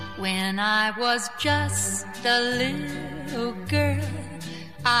When I was just a little girl,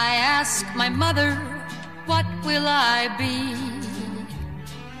 I asked my mother, what will I be?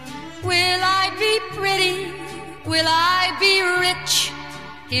 Will I be pretty? Will I be rich?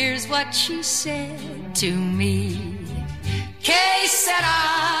 Here's what she said to me. Que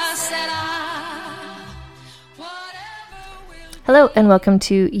sera, sera. Hello and welcome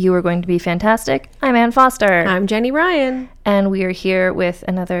to You Are Going to Be Fantastic. I'm Ann Foster. I'm Jenny Ryan. And we are here with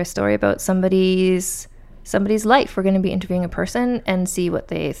another story about somebody's life. We're going to be interviewing a person and see what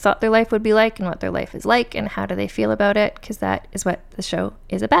they thought their life would be like and what their life is like and how do they feel about it, because that is what the show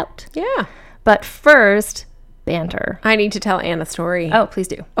is about. Yeah. But first, banter. I need to tell Ann a story. Oh, please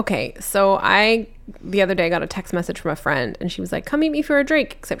do. Okay, so the other day got a text message from a friend and she was like, come meet me for a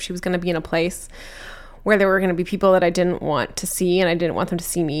drink, except she was going to be in a place where there were going to be people that I didn't want to see and I didn't want them to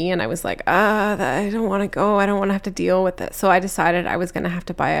see me. And I was like, I don't want to go. I don't want to have to deal with it. So I decided I was going to have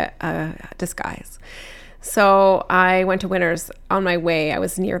to buy a disguise. So I went to Winners on my way. I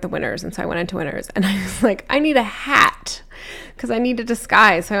was near the Winners. And so I went into Winners and I was like, I need a hat because I need a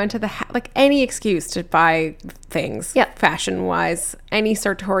disguise. So I went to the hat, like any excuse to buy things, fashion wise, any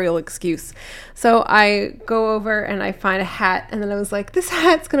sartorial excuse. So I go over and I find a hat and then I was like, this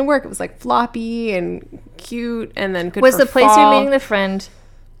hat's going to work. It was like floppy and cute and then good Was for the place fall. you're meeting the friend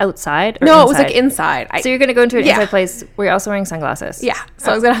outside or No, inside? it was like inside. So you're going to go into an inside place where you're also wearing sunglasses? Yeah.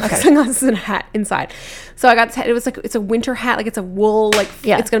 So I was going to have sunglasses and a hat inside. So I got this hat. It was like, it's a winter hat. Like it's a wool,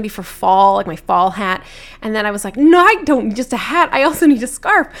 it's going to be for fall, like my fall hat. And then I was like, no, I don't need just a hat. I also need a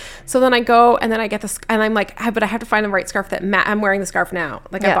scarf. So then I go and then I get this and I'm like, but I have to find the right scarf that I'm wearing the scarf now.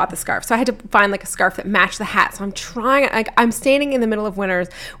 Like I bought the scarf. So I had to find like a scarf that matched the hat. So I'm trying, I'm standing in the middle of Winners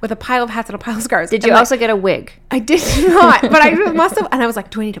with a pile of hats and a pile of scarves. Did you also get a wig? I did not, but I must have. And I was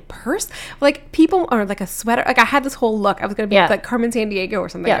like, do I need a purse? Like people, or like a sweater. Like I had this whole look. I was going to be like Carmen Sandiego or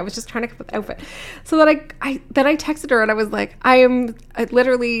something. I was just trying to come up with the outfit. So then I texted her and I was like, I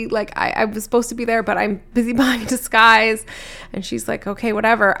literally like, I was supposed to be there, but I'm busy buying a disguise. And she's like, okay,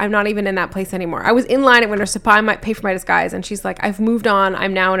 whatever. I'm not even in that place anymore. I was in line at Winners to pay for my disguise. And she's like, I've moved on.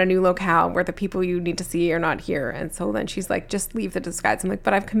 I'm now in a new locale where the people you need to see are not here. And so then she's like, just leave the disguise. I'm like,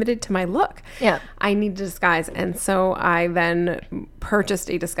 but I've committed to my look. Yeah. I need a disguise. And so I then purchased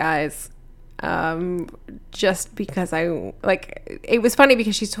a disguise just because it was funny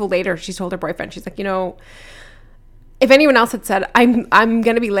because she told her boyfriend, she's like, if anyone else had said, I'm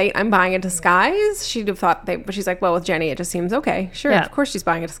going to be late, I'm buying a disguise, she'd have thought but she's like, well, with Jenny, it just seems okay. Sure, of course she's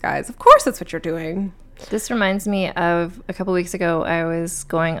buying a disguise. Of course that's what you're doing. This reminds me of a couple weeks ago, I was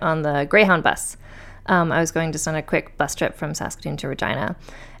going on the Greyhound bus. I was going just on a quick bus trip from Saskatoon to Regina.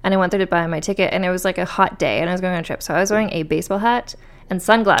 And I went there to buy my ticket, and it was like a hot day, and I was going on a trip. So I was wearing a baseball hat and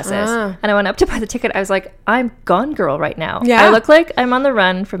sunglasses. And I went up to buy the ticket. I was like, I'm Gone Girl right now. Yeah. I look like I'm on the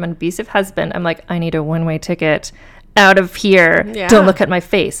run from an abusive husband. I'm like, I need a one-way ticket out of here. Yeah. Don't look at my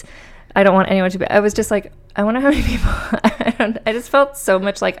face. I don't want anyone to be. I was just like, I wonder how many people. I just felt so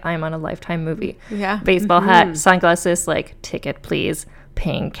much like I'm on a Lifetime movie. Yeah. Baseball hat, sunglasses, like, ticket, please.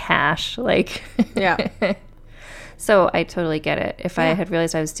 Paying cash. Like, yeah. So I totally get it. If I had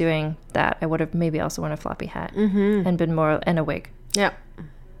realized I was doing that, I would have maybe also worn a floppy hat and been and a wig. Yeah.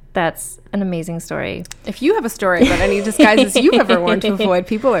 That's an amazing story. If you have a story about any disguises you've ever worn to avoid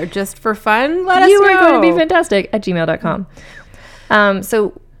people or just for fun, let us know. You are going to be fantastic at gmail.com.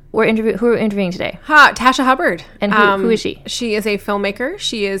 So who are we interviewing today? Tasha Hubbard. And who is she? She is a filmmaker.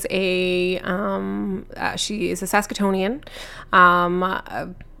 She is a Saskatoonian.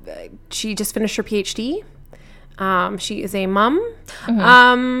 She just finished her PhD. She is a mom.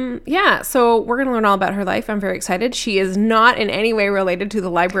 So we're going to learn all about her life. I'm very excited. She is not in any way related to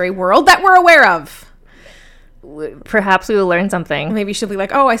the library world that we're aware of. Perhaps we will learn something. Maybe she'll be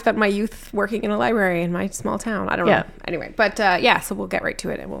like, oh, I spent my youth working in a library in my small town. I don't know. Anyway, but so we'll get right to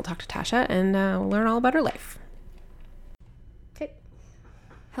it and we'll talk to Tasha and we'll learn all about her life. Okay.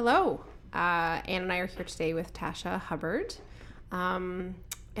 Hello. Anne and I are here today with Tasha Hubbard.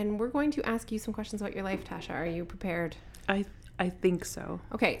 And we're going to ask you some questions about your life, Tasha. Are you prepared? I think so.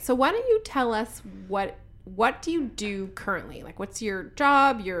 Okay, so why don't you tell us what do you do currently? Like, what's your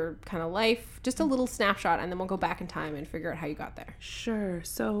job, your kind of life? Just a little snapshot, and then we'll go back in time and figure out how you got there. Sure.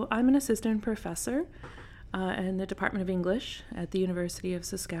 So I'm an assistant professor in the Department of English at the University of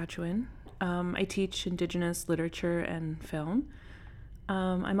Saskatchewan. I teach Indigenous literature and film.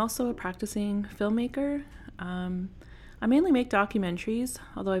 I'm also a practicing filmmaker. I mainly make documentaries,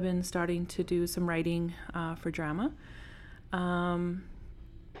 although I've been starting to do some writing for drama. And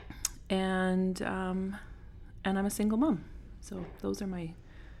I'm a single mom. So those are my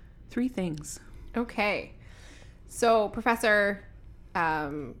 3 things. Okay. So, Professor,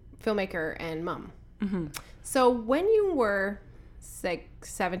 filmmaker and mom. Mm-hmm. So when you were like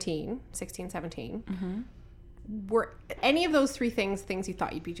 16, 17, were any of those three things you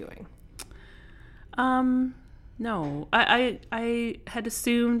thought you'd be doing? No. I had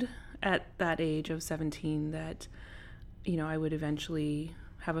assumed at that age of 17 that, you know, I would eventually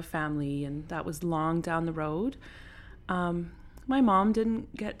have a family, and that was long down the road. My mom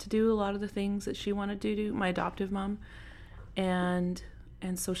didn't get to do a lot of the things that she wanted to do, my adoptive mom. And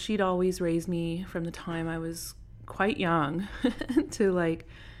so she'd always raised me from the time I was quite young to like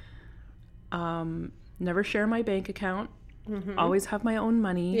never share my bank account, always have my own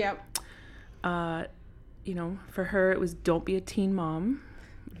money. Yep. You know, for her it was don't be a teen mom.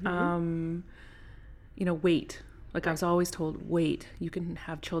 You know, wait. Like I was always told, wait, you can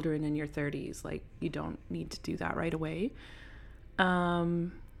have children in your 30s. Like you don't need to do that right away.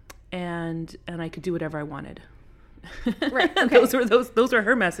 And I could do whatever I wanted. Right. Okay. those were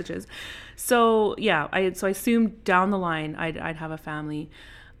her messages. So yeah, I assumed down the line I'd have a family.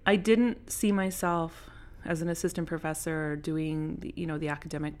 I didn't see myself as an assistant professor doing the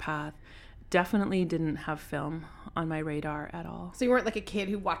academic path. Definitely didn't have film on my radar at all. So you weren't like a kid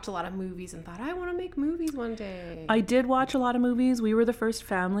who watched a lot of movies and thought, I want to make movies one day. I did watch a lot of movies. We were the first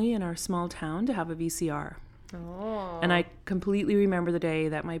family in our small town to have a VCR. Oh. And I completely remember the day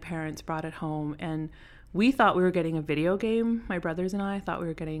that my parents brought it home, and we thought we were getting a video game. My brothers and I thought we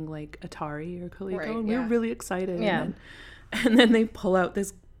were getting like Atari or Coleco, Right, and we were really excited. Yeah. And then they pull out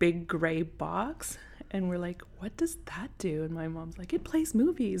this big gray box, and we're like, what does that do? And my mom's like, it plays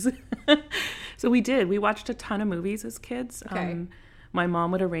movies. So we did. We watched a ton of movies as kids. Okay. My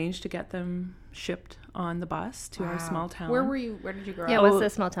mom would arrange to get them shipped on the bus to our small town. Where were you? Where did you grow Yeah, up? what's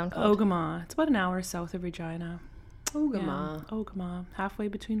this small town called? Ogama. It's about an hour south of Regina. Ogama. Yeah, Ogama. Halfway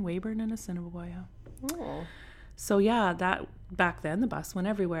between Weyburn and Assiniboia. Oh. So yeah, that back then the bus went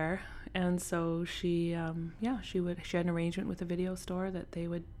everywhere, and so she had an arrangement with a video store that they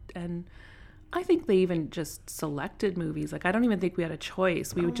would, and I think they even just selected movies. Like I don't even think we had a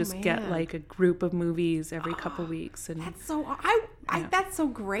choice. We would just get like a group of movies every couple weeks, and That's so that's so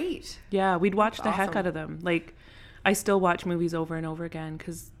great. yeah, we'd watch the heck awesome. out of them. Like I still watch movies over and over again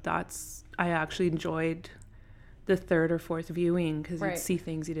because I actually enjoyed the third or fourth viewing because Right. you'd see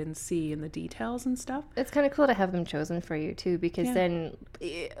things you didn't see in the details and stuff. It's kind of cool to have them chosen for you too, because then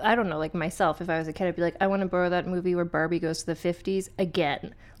I don't know, like myself, if I was a kid, I'd be like, I want to borrow that movie where Barbie goes to the 50s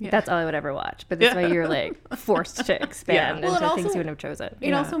again. That's all I would ever watch. But this way, you're like forced to expand Well, into it also- things you wouldn't have chosen.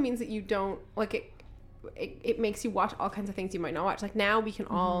 It also means that you don't like it. It makes you watch all kinds of things you might not watch. Like now we can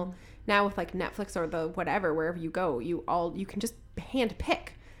all now with like Netflix or the whatever, wherever you go, you can just hand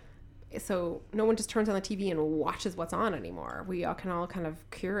pick. So no one just turns on the TV and watches what's on anymore. We all can kind of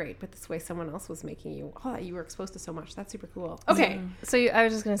curate, but this way someone else was making you. Oh, you were exposed to so much. That's super cool. Okay. So I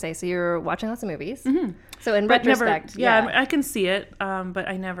was just gonna say, so you're watching lots of movies. So in But never, retrospect, I can see it, but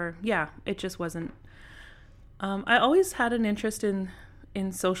I never, it just wasn't. I always had an interest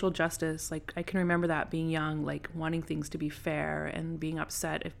in social justice. Like I can remember that being young, like wanting things to be fair and being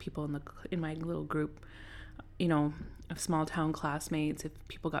upset if people in my little group, of small town classmates, if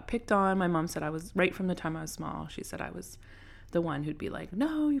people got picked on. My mom said I was, right from the time I was small, she said I was the one who'd be like,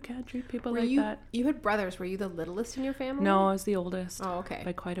 no, you can't treat people like that. You had brothers. Were you the littlest in your family? No, I was the oldest. Oh, okay.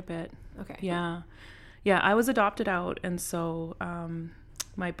 By quite a bit. Okay. Yeah. I was adopted out, and so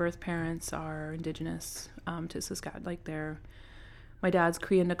my birth parents are Indigenous to Saskatchewan. Like my dad's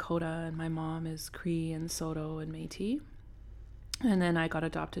Cree and Dakota, and my mom is Cree and Saulteaux and Métis. And then I got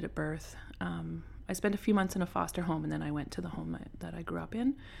adopted at birth. I spent a few months in a foster home, and then I went to the home that I grew up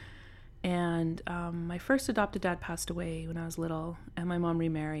in. And my first adopted dad passed away when I was little, and my mom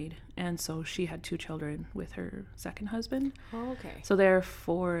remarried. And so she had 2 children with her second husband. Oh, okay. So they're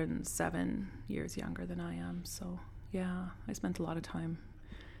 4 and 7 years younger than I am. So yeah, I spent a lot of time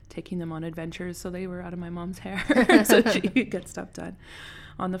taking them on adventures so they were out of my mom's hair so she could get stuff done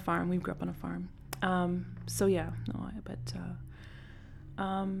on the farm. We grew up on a farm.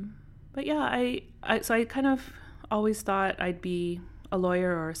 But yeah, I kind of always thought I'd be a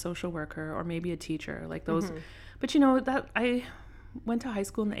lawyer or a social worker or maybe a teacher, like those. But that I went to high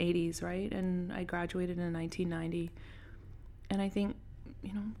school in the 80s, right? And I graduated in 1990. And I think,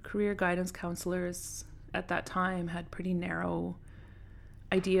 career guidance counselors at that time had pretty narrow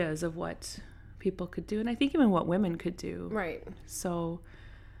ideas of what people could do. And I think even what women could do. Right. So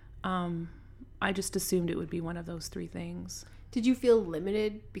I just assumed it would be one of those 3 things. Did you feel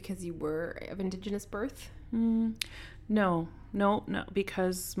limited because you were of Indigenous birth? No,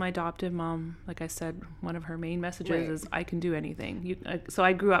 because my adoptive mom, like I said, one of her main messages is I can do anything. So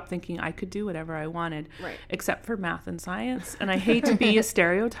I grew up thinking I could do whatever I wanted, except for math and science. And I hate to be a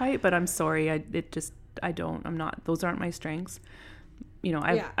stereotype, but I'm sorry. I'm not. Those aren't my strengths. You know,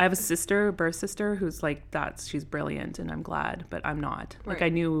 I have a birth sister, who's like she's brilliant, and I'm glad, but I'm not. Like I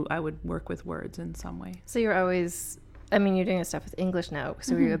knew I would work with words in some way. So you're always, I mean, you're doing this stuff with English now.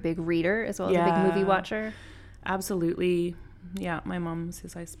 So were you a big reader as well as a big movie watcher? Absolutely. Yeah, my mom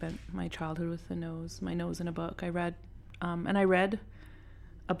says I spent my childhood with my nose in a book. I read, and I read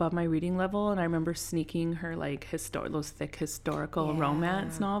above my reading level, and I remember sneaking her like those thick historical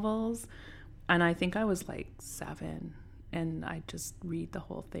romance novels, and I think I was like 7, and I'd just read the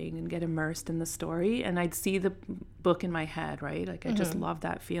whole thing and get immersed in the story, and I'd see the book in my head, right? Like I just love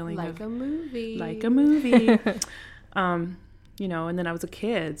that feeling like a movie. You know, and then I was a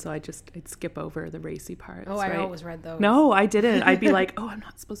kid, so I'd skip over the racy parts. Oh, I always read those. No, I didn't. I'd be like, oh, I'm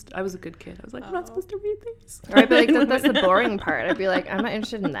not supposed to. I was a good kid. I was like, I'm not supposed to read these. Or I'd be like, that's the boring part. I'd be like, I'm not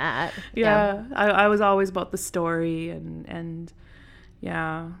interested in that. Yeah. I was always about the story and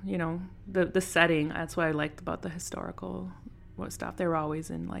yeah, you know, the setting. That's what I liked about the historical stuff. They were always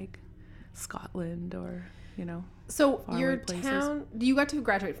in like Scotland or, you know. So your town, you got to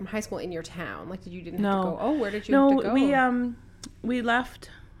graduate from high school in your town? Like, you didn't have to go, oh, where did you have to go? We left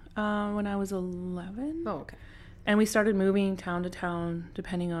when I was 11. Oh, okay. And we started moving town to town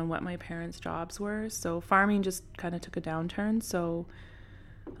depending on what my parents' jobs were. So farming just kind of took a downturn. So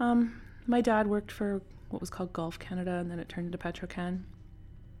my dad worked for what was called Gulf Canada, and then it turned into Petro-Can.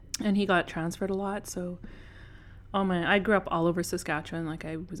 And he got transferred a lot, so... I grew up all over Saskatchewan. Like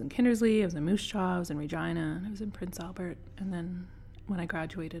I was in Kindersley, I was in Moose Jaw, I was in Regina, and I was in Prince Albert. And then when I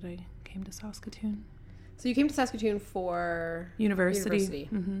graduated, I came to Saskatoon. So you came to Saskatoon for university.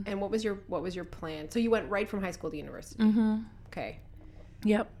 Mm-hmm. And what was your plan? So you went right from high school to university. Mm-hmm. Okay.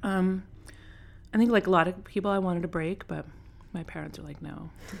 Yep. I think like a lot of people, I wanted a break, but my parents are like, no,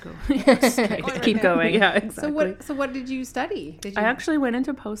 go keep going. Yeah, exactly. So what did you study? I actually went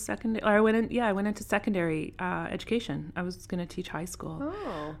into post-secondary, or I went into secondary education. I was going to teach high school.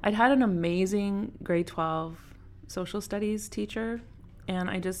 Oh. I'd had an amazing grade 12 social studies teacher, and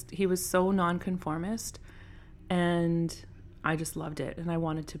he was so nonconformist, and I just loved it, and I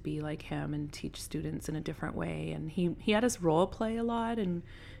wanted to be like him and teach students in a different way. And he had us role play a lot, and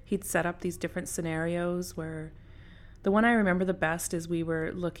he'd set up these different scenarios where the one I remember the best is we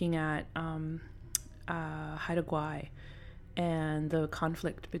were looking at Haida Gwaii and the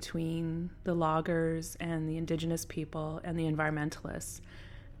conflict between the loggers and the indigenous people and the environmentalists.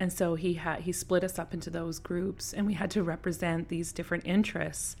 And so he split us up into those groups, and we had to represent these different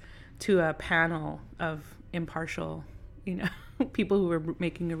interests to a panel of impartial, you know, people who were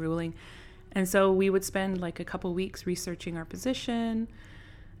making a ruling. And so we would spend like a couple weeks researching our position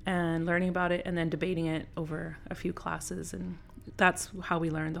and learning about it, and then debating it over a few classes. And that's how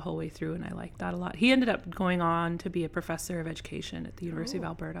we learned the whole way through, and I liked that a lot. He ended up going on to be a professor of education at the University of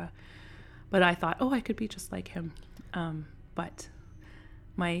Alberta. But I thought, I could be just like him. But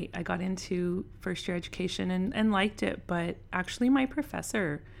I got into first year education and liked it, but actually my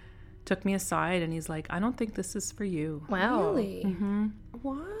professor took me aside and he's like, I don't think this is for you. Wow. Really? Mm-hmm.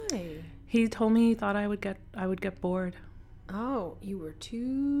 Why? He told me he thought I would get bored. Oh, you were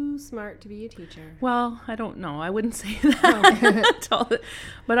too smart to be a teacher. Well, I don't know. I wouldn't say that.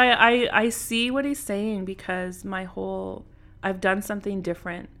 But I see what he's saying, because I've done something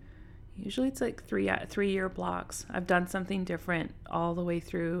different. Usually it's like 3-year blocks. I've done something different all the way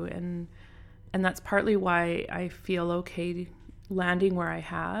through. And that's partly why I feel okay landing where I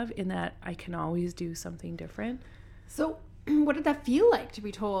have, in that I can always do something different. So what did that feel like to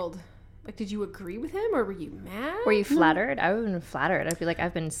be told? Like, did you agree with him, or were you mad? Were you flattered? I would have been flattered. I'd be like,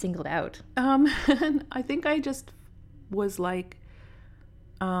 I've been singled out. I think I just was like,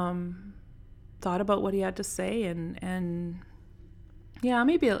 thought about what he had to say, and yeah,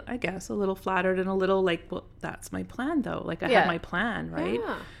 maybe, I guess, a little flattered and a little like, well, that's my plan though. Like I had my plan, right?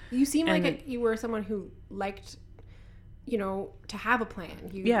 Yeah. You seem like you were someone who liked, you know, to have a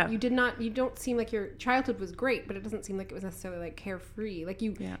plan. You don't seem like your childhood was great, but it doesn't seem like it was necessarily like carefree. Like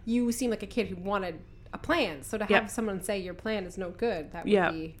you seem like a kid who wanted a plan. So to have someone say your plan is no good, that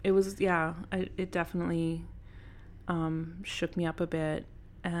would be... It was, it definitely shook me up a bit.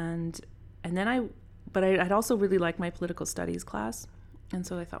 And then I'd also really liked my political studies class. And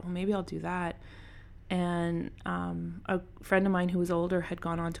so I thought, well, maybe I'll do that. And a friend of mine who was older had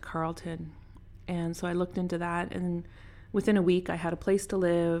gone on to Carleton. And so I looked into that, and within a week I had a place to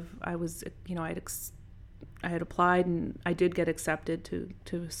live. I was, I'd had applied, and I did get accepted to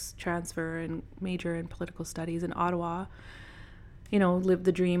transfer and major in political studies in Ottawa, live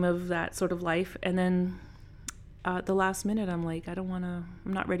the dream of that sort of life. And then at the last minute, I'm like, I'm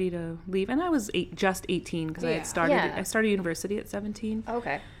not ready to leave. And I was just 18 because I started university at 17.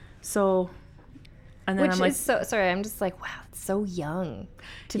 Okay. So, and then Which I'm like, is sorry, I'm just like, wow, it's so young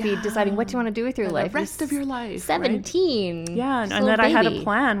to be deciding what you want to do with your life. The rest of your life. 17. Right? Yeah. And that I had a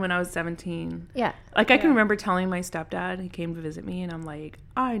plan when I was 17. Yeah. Like I can remember telling my stepdad, he came to visit me, and I'm like,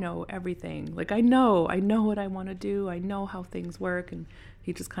 I know everything. Like I know what I want to do. I know how things work. And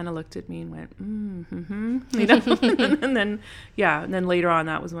he just kind of looked at me and went, and then later on,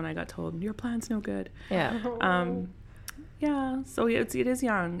 that was when I got told, your plan's no good. Yeah. So it is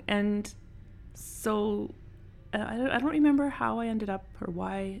young. And so I don't remember how I ended up or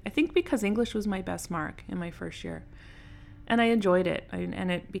why. I think because English was my best mark in my first year. And I enjoyed it.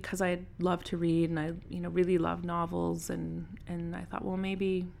 Because I loved to read, and I, really loved novels. And I thought, well,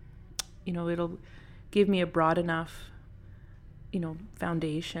 maybe, it'll give me a broad enough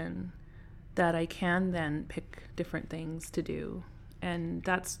foundation that I can then pick different things to do. And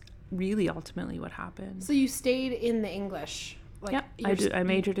that's really ultimately what happened. So you stayed in the English. I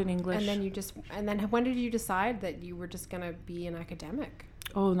majored in English. And then when did you decide that you were just going to be an academic?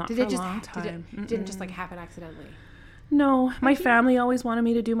 Oh, not for a long time. It didn't just happen accidentally? No, my family always wanted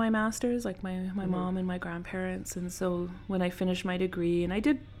me to do my master's, like my mom and my grandparents. And so when I finished my degree, and I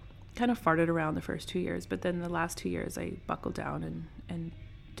did kind of farted around the first 2 years, but then the last 2 years I buckled down and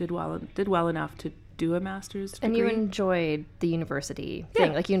did well enough to do a master's degree. And you enjoyed the university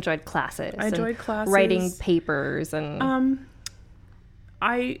thing, like you enjoyed classes. I enjoyed classes, writing papers, and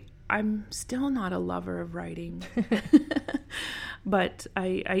I'm still not a lover of writing, but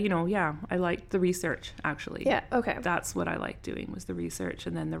I liked the research actually. Yeah, okay. That's what I liked doing, was the research,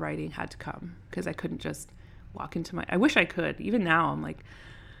 and then the writing had to come because I couldn't just walk into I wish I could. Even now I'm like,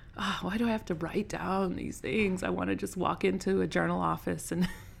 why do I have to write down these things? I want to just walk into a journal office and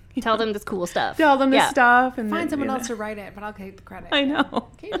tell them this cool stuff. Tell them this stuff. And find someone else to write it, but I'll take the credit. I know.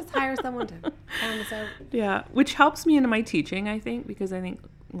 Can you just hire someone to find this out? Yeah, which helps me in my teaching, I think, because I think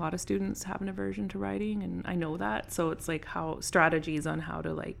a lot of students have an aversion to writing, and I know that. So it's like strategies on how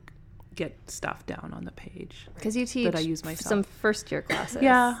to get stuff down on the page. Because you teach that I use myself. Some first year classes.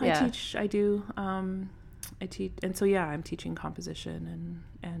 Yeah, I do. I teach, and so I'm teaching composition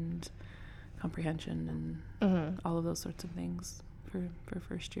and comprehension and all of those sorts of things for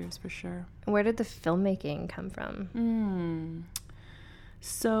first years for sure. Where did the filmmaking come from?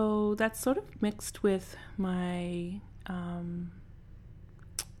 So that's sort of mixed with my.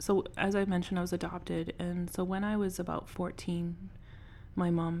 So as I mentioned, I was adopted, and so when I was about 14, my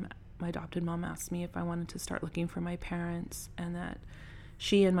adopted mom asked me if I wanted to start looking for my parents, and that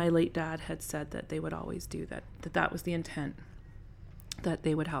she and my late dad had said that they would always do that. That was the intent, that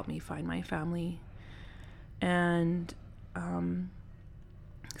they would help me find my family. And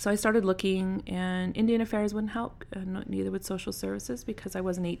so I started looking, and Indian Affairs wouldn't help, and neither would social services, because I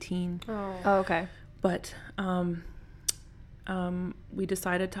wasn't 18. Oh, okay. But we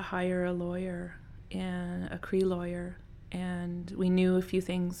decided to hire a lawyer, and a Cree lawyer, and we knew a few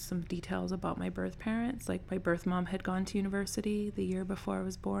things, some details about my birth parents. Like my birth mom had gone to university the year before I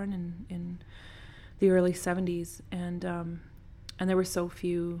was born in the early 70s, and there were so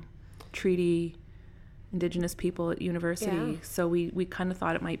few treaty Indigenous people at university, so we kind of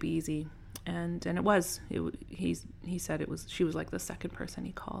thought it might be easy, and it was. He said she was like the second person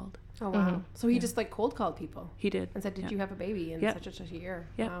he called. Oh wow! Mm-hmm. So he just cold called people. He did, and said, "Did you have a baby in such and such a year?"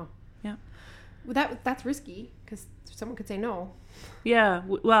 Yeah. Wow. Yeah. Well, that's risky, because someone could say no. Yeah.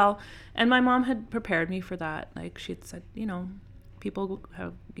 Well, and my mom had prepared me for that. Like she had said, people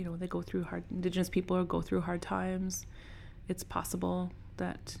have, they go through Indigenous people go through hard times. It's possible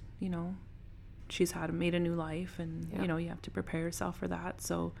that, she's made a new life, and, you have to prepare yourself for that.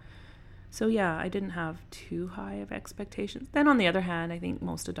 So yeah, I didn't have too high of expectations. Then on the other hand, I think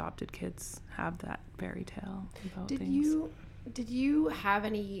most adopted kids have that fairy tale about things. Did you have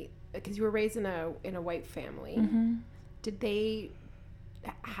any, because you were raised in a white family, did they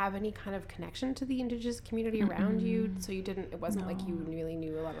have any kind of connection to the Indigenous community around you? So it wasn't like you really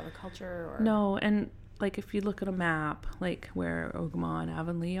knew a lot of the culture? Or? No, and if you look at a map, where Ogama and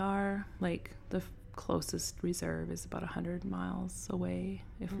Avonlea are, the closest reserve is about 100 miles away,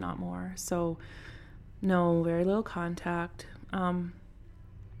 if not more. So no, very little contact.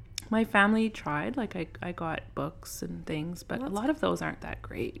 my family tried. Like I got books and things, but a lot of those aren't that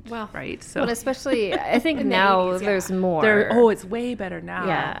great. Well, right. So Well, especially, I think In the now 80s, yeah. there's more. it's way better now.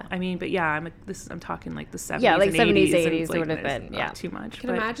 Yeah. I mean, but yeah, I'm talking like the 70s. Yeah, like and 70s, 80s, and 80s like, would have it's been, not yeah. too much. I can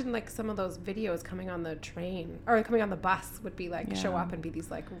imagine like some of those videos coming on the train or coming on the bus would be like show up and be these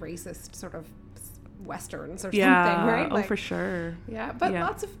like racist sort of westerns or something, right? Oh, Like, for sure. yeah, but Yeah.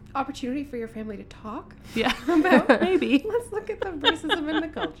 lots of opportunity for your family to talk Yeah, about. maybe. Let's look at the racism in the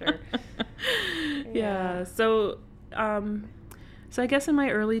culture. Yeah. So I guess in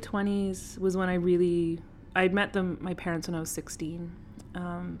my early 20s was when I'd met my parents when I was 16.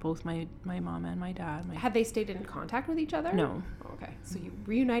 Both my mom and my dad. Had they stayed in contact with each other? No. Okay, so you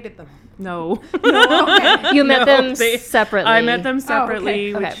reunited them. No. Okay. You met them they- separately. I met them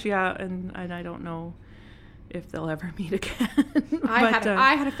separately, Okay. which and I don't know if they'll ever meet again. I But,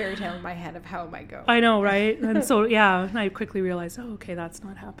 had a fairy tale in my head of how it might go. I know, right? And so I quickly realized, oh, okay, that's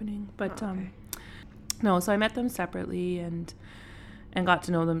not happening. But Okay. no, so I met them separately and got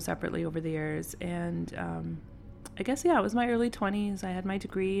to know them separately over the years. And I guess it was my early 20s. I had my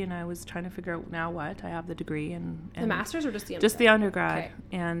degree, and I was trying to figure out now what I have the degree and The master's or just the just the undergrad. Okay.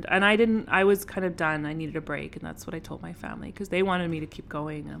 And I was kind of done. I needed a break, and that's what I told my family because they wanted me to keep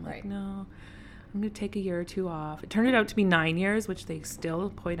going. And I'm like, Right. no, I'm going to take a year or two off. It turned out to be 9 years, which they still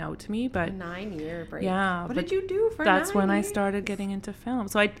point out to me, but 9-year break. yeah, What but did you do for that's 9 when I years? started getting into film.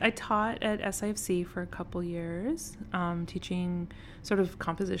 So I taught at SIFC for a couple years, teaching sort of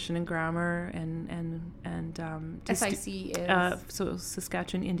composition and grammar and to SIC is so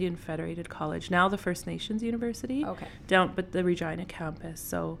Saskatchewan Indian Federated College, now the First Nations University. okay. But the Regina campus.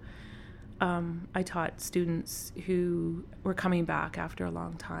 So I taught students who were coming back after a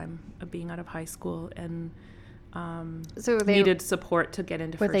long time of being out of high school and So they needed support to get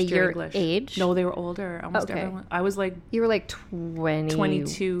into were first they year your English. age? No, they were older. Almost Okay. everyone. I was like You were like 20.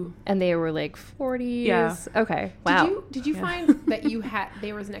 22. And they were like 40s. Yeah. Okay. Wow. Did you find that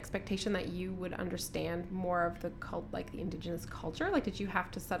there was an expectation that you would understand more of the the indigenous culture? Like, did you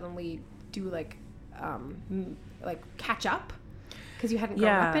have to suddenly do like catch up because you hadn't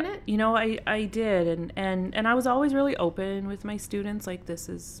grown up in it? You know, I did, and I was always really open with my students. Like, this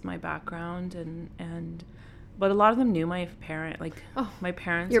is my background, but a lot of them knew my parent. Like, my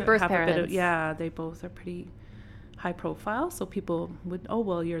parents, Your birth have parents. a bit of, they both are pretty high profile, so people would, oh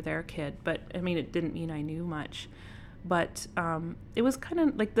well, you're their kid. But I mean, it didn't mean I knew much. But it was kind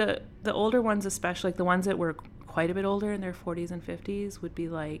of like the older ones, especially like the ones that were quite a bit older in their 40s and 50s, would be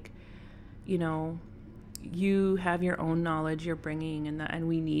like, you know, you have your own knowledge you're bringing, and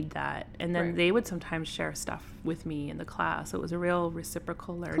we need that. And then Right. they would sometimes share stuff with me in the class. It was a real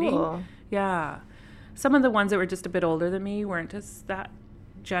reciprocal learning. Cool. Yeah. Some of the ones that were just a bit older than me weren't as that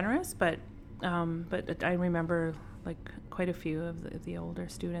generous, but I remember like quite a few of the older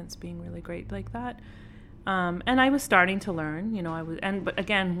students being really great like that. And I was starting to learn, you know, but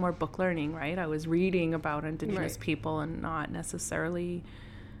again, more book learning, right? I was reading about Indigenous Right. people and not necessarily,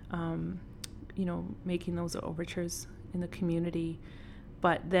 you know, making those overtures in the community.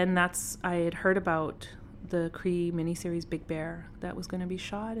 But then I had heard about the Cree miniseries Big Bear that was going to be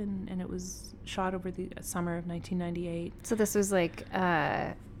shot, and it was shot over the summer of 1998. So this was like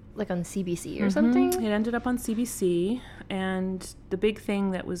on CBC or something? It ended up on CBC, and the big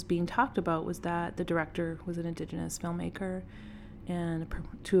thing that was being talked about was that the director was an Indigenous filmmaker, and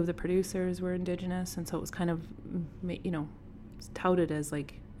two of the producers were Indigenous, and so it was kind of, you know, touted as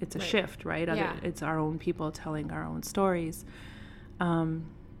like it's a Right. shift, right? Yeah. It's our own people telling our own stories.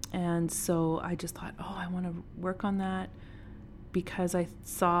 And so I just thought, I want to work on that because I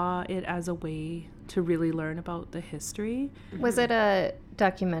saw it as a way to really learn about the history. Was it a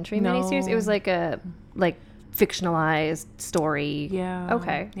documentary No. miniseries? It was like a fictionalized story. Yeah.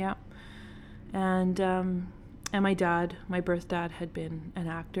 Okay. Yeah. And my birth dad had been an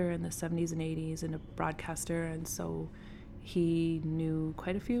actor in the 70s and 80s and a broadcaster, and so he knew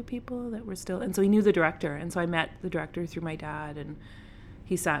quite a few people that were still, and so he knew the director, and so I met the director through my dad, and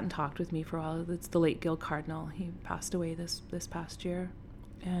he sat and talked with me for a while. It's the late Gil Cardinal. He passed away this past year,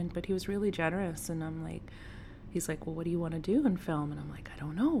 but he was really generous, and I'm like, he's like, well, what do you want to do in film? And I'm like, I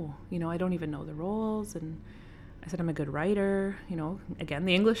don't know. You know, I don't even know the roles. And I said, I'm a good writer. You know, again,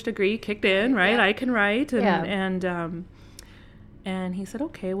 the English degree kicked in, right? Yeah. I can write. And, Yeah. and he said,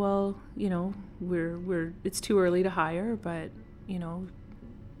 okay, well, you know, it's too early to hire, but, you know,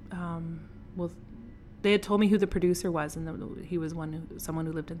 well, they had told me who the producer was, and he was someone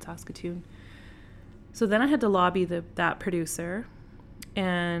who lived in Saskatoon. So then I had to lobby that producer,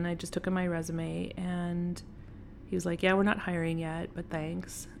 and I just took in my resume, and he was like, yeah, we're not hiring yet, but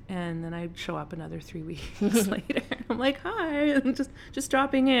thanks. And then I'd show up another 3 weeks later. I'm like, hi, and just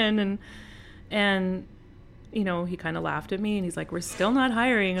dropping in. And you know, he kind of laughed at me and he's like, we're still not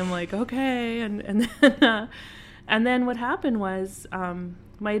hiring. I'm like, okay. And then what happened was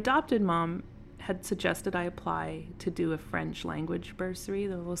my adopted mom had suggested I apply to do a French language bursary,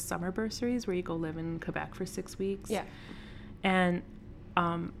 those summer bursaries where you go live in Quebec for 6 weeks. Yeah. And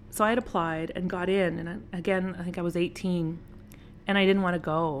so I had applied and got in. And again, I think I was 18 and I didn't want to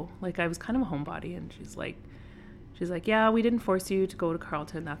go. Like, I was kind of a homebody. And she's like, yeah, we didn't force you to go to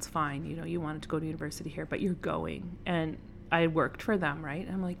Carleton. That's fine. You know, you wanted to go to university here, but you're going. And I had worked for them, right?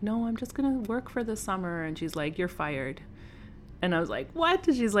 And I'm like, no, I'm just going to work for the summer. And she's like, you're fired. And I was like, what?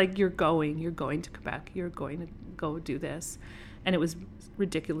 And she's like, you're going to Quebec. You're going to go do this. And it was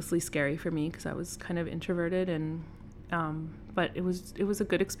ridiculously scary for me because I was kind of introverted. And but it was a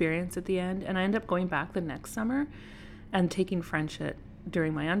good experience at the end. And I ended up going back the next summer and taking French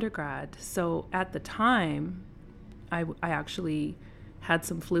during my undergrad. So at the time, I actually had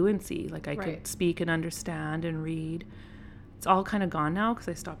some fluency. Like, I could speak and understand and read. It's all kind of gone now because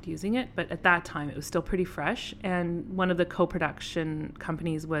I stopped using it. But at that time, it was still pretty fresh. And one of the co-production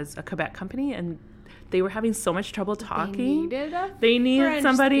companies was a Quebec company, and they were having so much trouble talking. They needed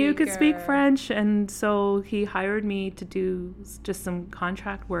somebody who could speak French. And so he hired me to do just some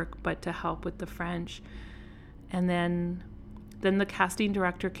contract work, but to help with the French. And then the casting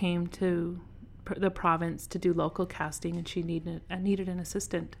director came to the province to do local casting, and she needed an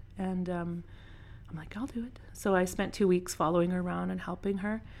assistant. And I'm like, I'll do it. So I spent 2 weeks following her around and helping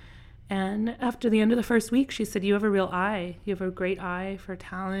her. And after the end of the first week, she said, you have a real eye. You have a great eye for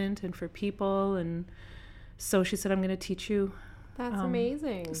talent and for people. And so she said, I'm going to teach you. That's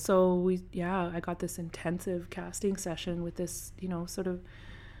amazing. So I got this intensive casting session with this, you know, sort of,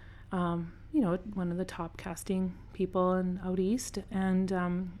 you know, one of the top casting people out east. And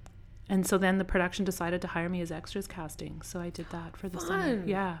so then the production decided to hire me as extras casting. So I did that for the summer.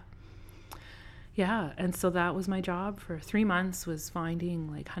 Yeah. Yeah. And so that was my job for 3 months, was finding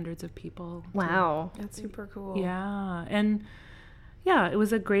like hundreds of people. Wow. That's super cool. Yeah. And yeah, it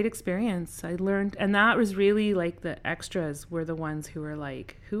was a great experience. I learned, and that was really like the extras were the ones who were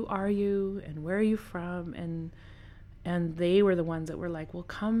like, who are you and where are you from? And they were the ones that were like, well,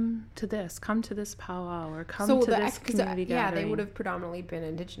 come to this powwow, or come to this community gathering. Yeah, they would have predominantly been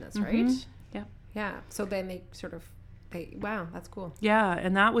Indigenous, right? Yeah. Yeah. So then wow, that's cool. Yeah.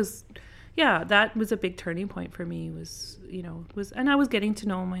 And that was a big turning point for me, and I was getting to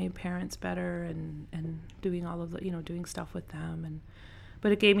know my parents better and doing all of the, you know, doing stuff with them.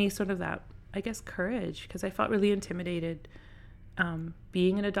 But it gave me sort of that, I guess, courage, because I felt really intimidated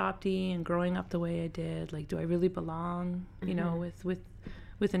being an adoptee and growing up the way I did. Like, do I really belong, you know,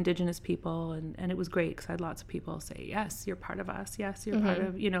 with Indigenous people? And it was great because I had lots of people say, yes, you're part of us. Yes, you're part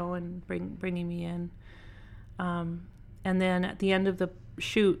of, you know, and bringing me in. And then at the end of the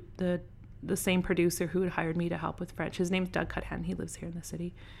shoot, the same producer who had hired me to help with French, his name's Doug Cuthen. He lives here in the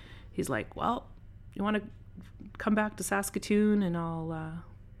city. He's like, well, you want to come back to Saskatoon and I'll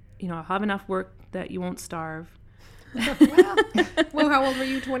have enough work that you won't starve. Well, how old were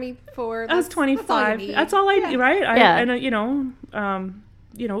you? 24? I was 25. That's all I right? And you know,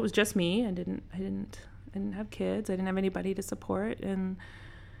 it was just me. I didn't have kids. I didn't have anybody to support. And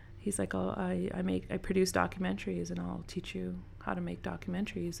he's like, oh, I produce documentaries, and I'll teach you how to make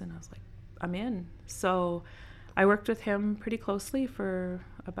documentaries. And I was like, I'm in. So I worked with him pretty closely for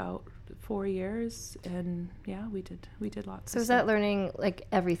about 4 years, and yeah, we did lots. So of is stuff. that learning like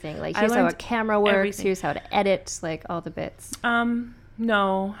everything? Like, here's how a camera works. Everything. Here's how to edit, like all the bits.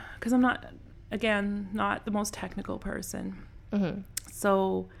 No, because I'm not the most technical person. Mm-hmm.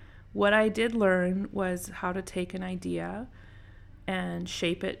 So what I did learn was how to take an idea and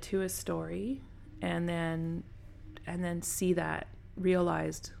shape it to a story, and then see that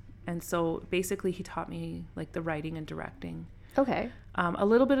realized. And so basically he taught me like the writing and directing. Okay. A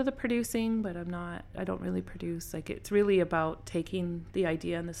little bit of the producing, but I don't really produce. Like, it's really about taking the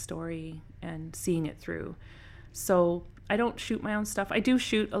idea and the story and seeing it through. So I don't shoot my own stuff. I do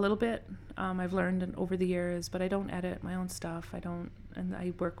shoot a little bit. I've learned over the years, but I don't edit my own stuff. And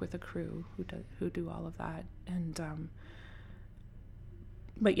I work with a crew who do all of that. And,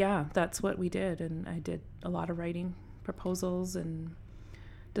 but yeah, that's what we did. And I did a lot of writing proposals and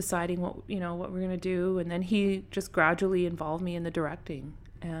deciding what we're going to do. And then he just gradually involved me in the directing.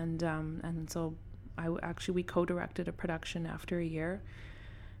 And so we co-directed a production after a year.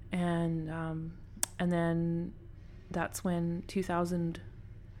 And then that's when 2000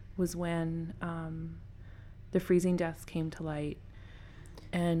 was when the freezing deaths came to light.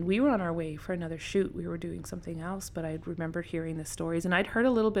 And we were on our way for another shoot. We were doing something else, but I remembered hearing the stories, and I'd heard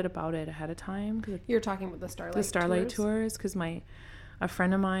a little bit about it ahead of time. You're talking about the Starlight Tours, because a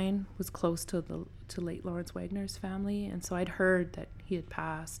friend of mine was close to late Lawrence Wagner's family, and so I'd heard that he had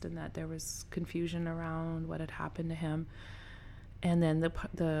passed and that there was confusion around what had happened to him. And then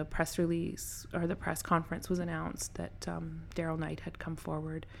the press release or the press conference was announced that Daryl Knight had come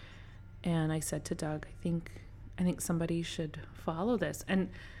forward, and I said to Doug, I think somebody should follow this. And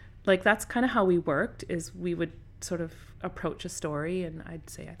like, that's kind of how we worked, is we would sort of approach a story and I'd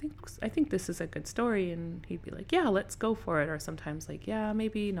say, I think this is a good story, and he'd be like, yeah, let's go for it. Or sometimes like, yeah,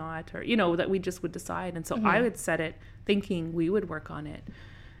 maybe not, or that we just would decide. And so I would set it thinking we would work on it,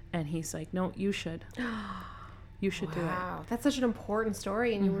 and he's like, no, you should do it. Wow, that's such an important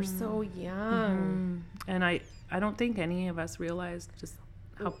story, and you were so young. And I don't think any of us realized just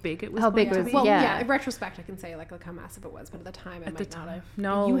how big it was. Well, yeah. In retrospect, I can say like, look how massive it was, but at the time, it might not have.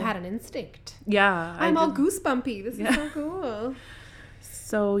 No, you had an instinct. Yeah, I'm all goosebumpy. This is so cool.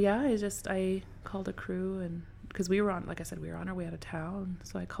 So yeah, I called a crew, and because we were on our way out of town,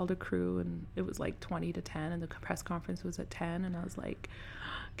 so I called a crew, and it was like 20 to 10, and the press conference was at 10, and I was like,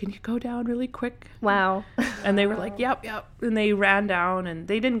 can you go down really quick? Wow. And they were like, yep. And they ran down, and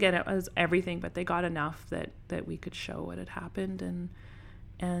they didn't get everything, but they got enough that we could show what had happened. And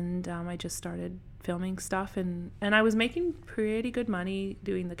I just started filming stuff, and I was making pretty good money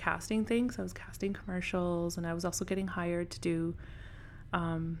doing the casting things. I was casting commercials, and I was also getting hired to do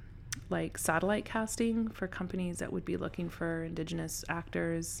like satellite casting for companies that would be looking for Indigenous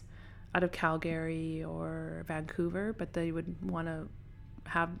actors out of Calgary or Vancouver, but they would want to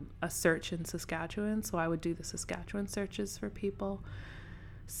have a search in Saskatchewan, so I would do the Saskatchewan searches for people.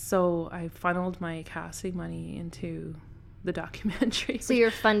 So I funneled my casting money into the documentary. So you're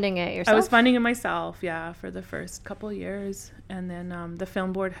funding it yourself? I was funding it myself, yeah, for the first couple of years. And then the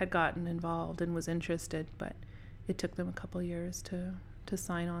film board had gotten involved and was interested, but it took them a couple of years to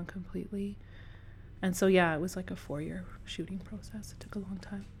sign on completely. And so, yeah, it was like a 4-year shooting process. It took a long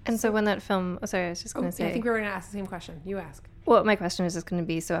time. And so when that film... Oh, sorry, I was just going to say... I think we were going to ask the same question. You ask. Well, my question was just going to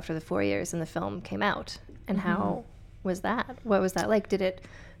be, so after the 4 years and the film came out, and how was that? What was that like? Did it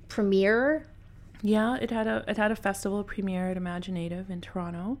premiere? Yeah, it had a festival premiere at Imaginative in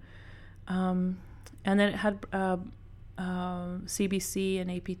Toronto. And then it had CBC and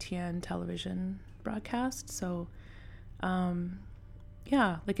APTN television broadcast. So...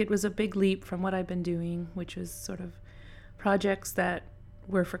 yeah, like it was a big leap from what I've been doing, which was sort of projects that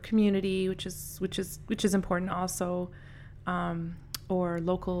were for community, which is important also, or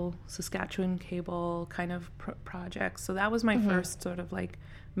local Saskatchewan cable kind of projects. So that was my first sort of like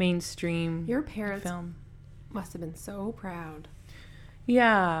mainstream. Your parents film must have been so proud.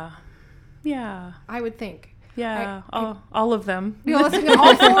 Yeah, I would think. Yeah, all of them. All 4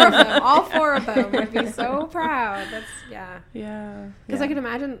 of them. All 4 of them would be so proud. That's Yeah. Because I could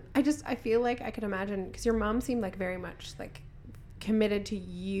imagine. I feel like I could imagine, because your mom seemed like very much like committed to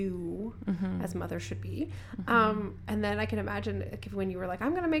you, as mother should be. And then I can imagine like, when you were like,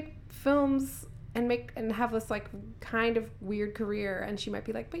 I'm gonna make films and have this like kind of weird career, and she might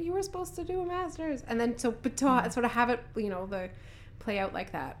be like, but you were supposed to do a master's, and then to sort of have it, the play out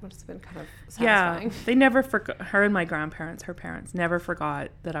like that would have been kind of satisfying. Yeah, they never forgot. Her and my grandparents, her parents, never forgot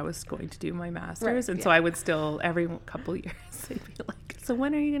that I was going to do my master's, and so I would still every couple of years they'd be like, "So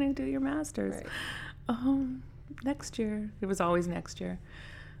when are you going to do your master's?" Right. Next year. It was always next year.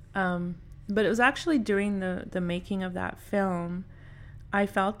 But it was actually during the making of that film, I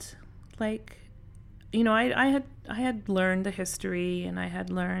felt like, I had learned the history, and I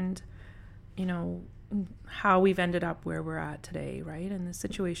had learned, how we've ended up where we're at today, right? And the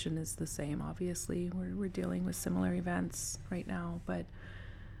situation is the same, obviously. We're dealing with similar events right now, but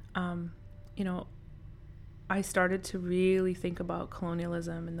I started to really think about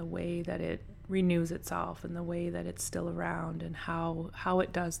colonialism and the way that it renews itself and the way that it's still around and how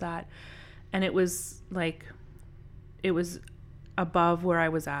it does that. And it was above where I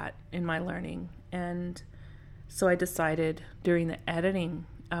was at in my learning. And so I decided during the editing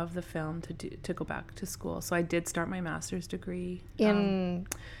of the film to go back to school. So I did start my master's degree in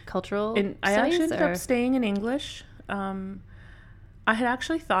cultural studies. I actually ended up staying in English. I had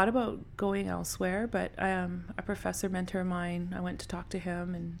actually thought about going elsewhere, but a professor mentor of mine, I went to talk to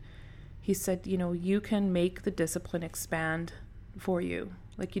him, and he said, you can make the discipline expand for you.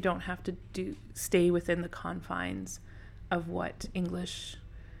 Like, you don't have to stay within the confines of what English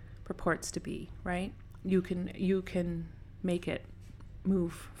purports to be, right? You can make it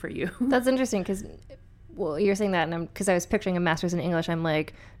move for you. That's interesting, because well, you're saying that, and because I was picturing a master's in English, I'm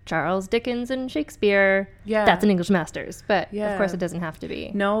like, Charles Dickens and Shakespeare. Yeah. That's an English master's. But of Yeah. course, it doesn't have to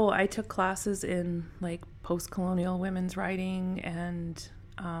be. No, I took classes in like post-colonial women's writing, and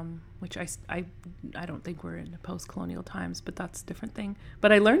which I don't think we're in post-colonial times, but that's a different thing.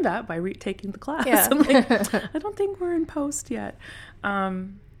 But I learned that by taking the class. Yeah. I'm like, I don't think we're in post yet.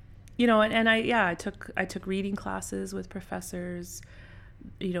 You know, and I took reading classes with professors,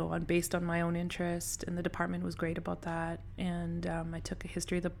 you know, based on my own interest, and the department was great about that. And I took a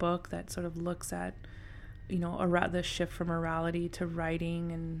history of the book that sort of looks at, you know, the shift from orality to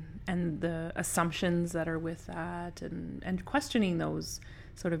writing, and the assumptions that are with that, and questioning those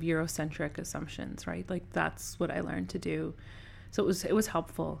sort of Eurocentric assumptions, right? Like that's what I learned to do. So it was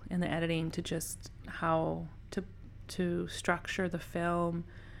helpful in the editing to just how to structure the film.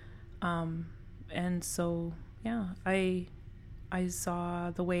 And so, yeah, I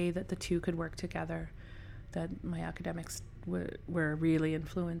saw the way that the two could work together, that my academics were really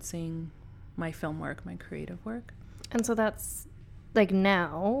influencing my film work, my creative work. And so that's like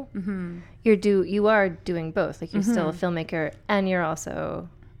now you are doing both. Like you're still a filmmaker and you're also.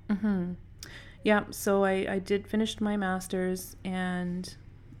 Yeah. So I did finished my master's, and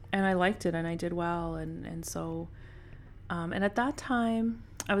I liked it, and I did well. And so, and at that time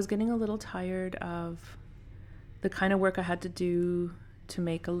I was getting a little tired of the kind of work I had to do to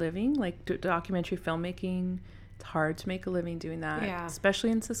make a living, like documentary filmmaking. It's hard to make a living doing that,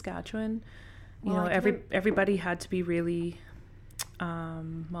 especially in Saskatchewan. You know, everybody had to be really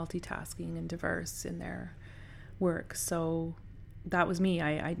multitasking and diverse in their work. So that was me.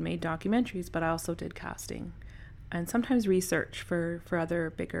 I'd made documentaries, but I also did casting and sometimes research for other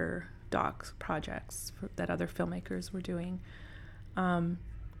bigger docs projects that other filmmakers were doing.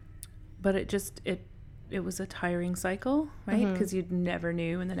 But it was a tiring cycle, right? Because you never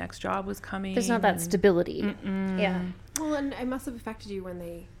knew when the next job was coming. There's not that stability. Yeah. Well, and it must have affected you when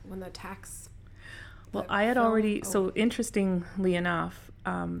the tax. Well, I had already. So interestingly enough,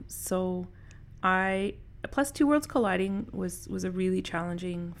 Plus Two Worlds Colliding was a really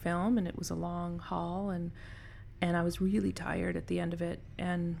challenging film, and it was a long haul, and I was really tired at the end of it,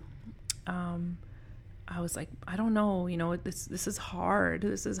 and I was like, I don't know, you know, this is hard.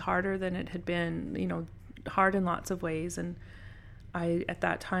 This is harder than it had been, you know, hard in lots of ways. And I, at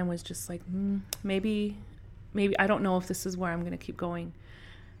that time, was just like, maybe I don't know if this is where I'm going to keep going.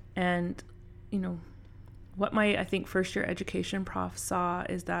 And, you know, what my, I think, first year education prof saw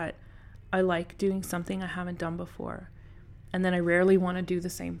is that I like doing something I haven't done before. And then I rarely want to do the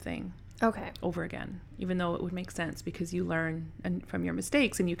same thing over again, even though it would make sense because you learn from your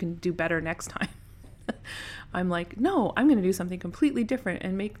mistakes and you can do better next time. I'm like, no, I'm going to do something completely different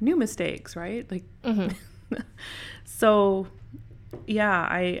and make new mistakes, right? Like, so yeah,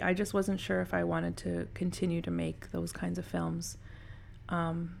 I just wasn't sure if I wanted to continue to make those kinds of films.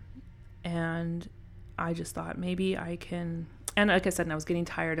 And I just thought maybe I can, and like I said, I was getting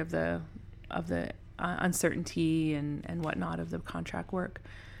tired of the uncertainty and whatnot of the contract work.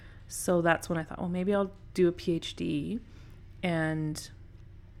 So that's when I thought, well, maybe I'll do a PhD and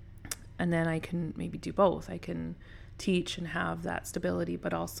then I can maybe do both. I can teach and have that stability,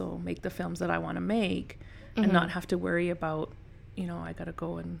 but also make the films that I want to make and not have to worry about, you know, I got to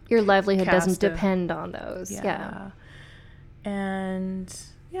go and your livelihood doesn't depend on those. Yeah. And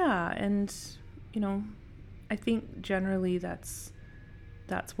you know, I think generally that's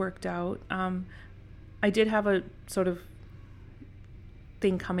worked out. I did have a sort of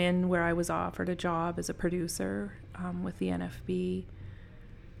thing come in where I was offered a job as a producer with the NFB.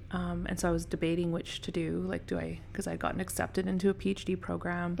 And so I was debating which to do, like, because I'd gotten accepted into a PhD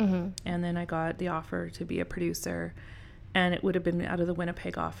program, and then I got the offer to be a producer, and it would have been out of the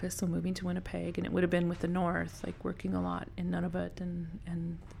Winnipeg office, so moving to Winnipeg, and it would have been with the North, like working a lot in Nunavut and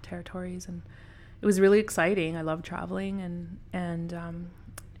the territories, and it was really exciting. I loved traveling, and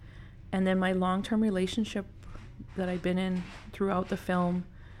then my long-term relationship that I'd been in throughout the film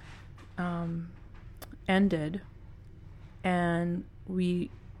ended, and we,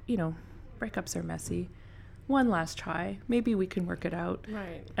 you know, breakups are messy. One last try. Maybe we can work it out.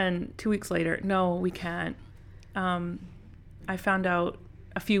 Right. And 2 weeks later, no, we can't. I found out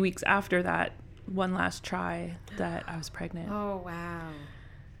a few weeks after that one last try that I was pregnant. Oh, wow.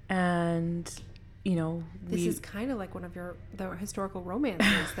 And, you know, this is kind of like one of the historical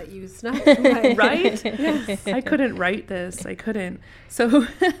romances that you snuck. Like. Right? Yes. I couldn't write this. I couldn't. So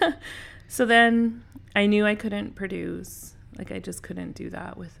then I knew I couldn't produce. Like, I just couldn't do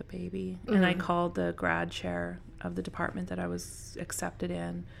that with a baby. And I called the grad chair of the department that I was accepted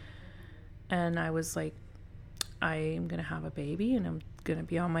in. And I was like, I'm going to have a baby and I'm going to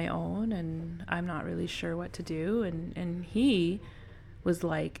be on my own and I'm not really sure what to do. And he was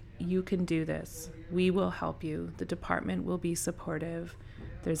like, you can do this. We will help you. The department will be supportive.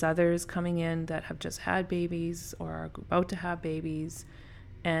 There's others coming in that have just had babies or are about to have babies.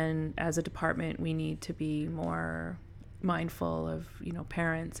 And as a department, we need to be more mindful of, you know,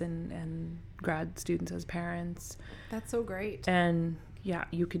 parents and grad students as parents. That's so great. And yeah,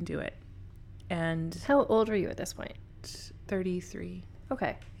 you can do it. And How old were you at this point? 33.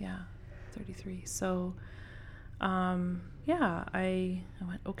 Okay. Yeah, 33. So, yeah, I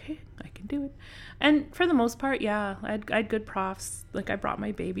went, okay, I can do it. And for the most part, yeah, I had good profs. Like, I brought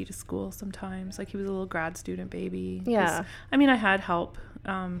my baby to school sometimes. Like, he was a little grad student baby. Yeah. I mean, I had help,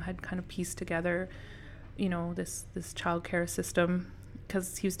 had kind of pieced together, you know, this childcare system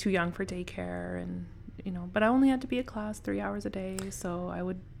because he was too young for daycare and, you know, but I only had to be at class 3 hours a day. So I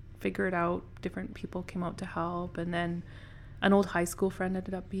would figure it out. Different people came out to help. And then an old high school friend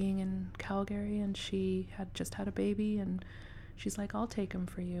ended up being in Calgary and she had just had a baby and she's like, I'll take him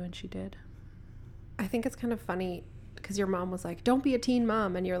for you. And she did. I think it's kind of funny because your mom was like, don't be a teen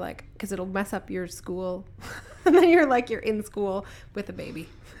mom. And you're like, because it'll mess up your school. And then you're like, you're in school with a baby.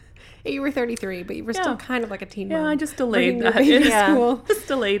 You were 33, but you were still kind of like a teen mom. Yeah, I just delayed bringing your that. baby to Yeah. school. Just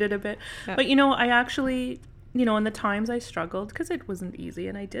delayed it a bit. Yeah. But, you know, I actually, you know, in the times I struggled, because it wasn't easy,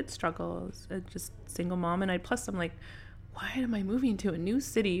 and I did struggle as a just single mom, and I'm like, why am I moving to a new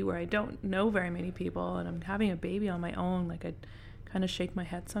city where I don't know very many people, and I'm having a baby on my own? Like, I'd kind of shake my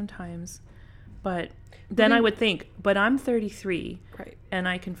head sometimes. But then I would think, but I'm 33, Right. and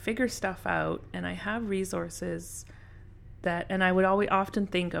I can figure stuff out, and I have resources that, and I would often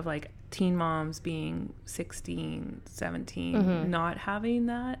think of like teen moms being 16, 17, not having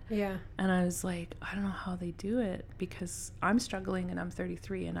that. Yeah. And I was like, I don't know how they do it because I'm struggling and I'm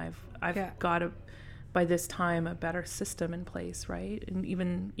 33 and I've got by this time a better system in place, right? And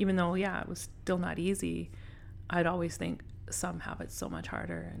even though, yeah, it was still not easy, I'd always think some have it so much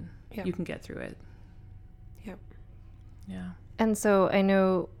harder and you can get through it. Yep. Yeah. And so I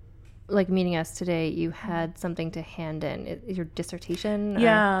know, like, meeting us today, you had something to hand in. Your dissertation?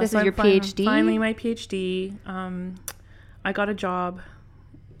 Yeah. This so is your I'm PhD? Finally my PhD. I got a job,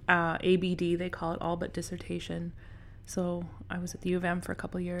 ABD, they call it, all but dissertation. So I was at the U of M for a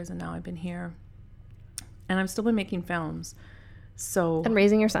couple of years and now I've been here. And I've still been making films. So And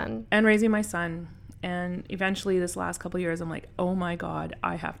raising your son. and raising my son. And eventually this last couple of years, I'm like, oh my God,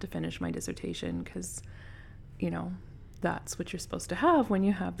 I have to finish my dissertation because, you know, that's what you're supposed to have when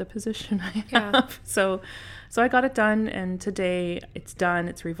you have the position I have. So I got it done, and today it's done,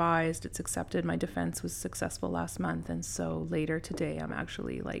 it's revised, it's accepted. My defense was successful last month, and so later today I'm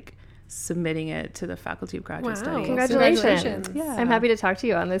actually like submitting it to the Faculty of Graduate Studies. Congratulations. Yeah. I'm happy to talk to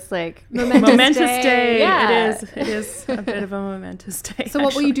you on this, like, Momentous day. Yeah. It is a bit of a momentous day. So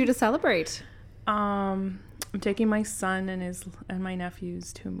what will you do to celebrate? I'm taking my son and my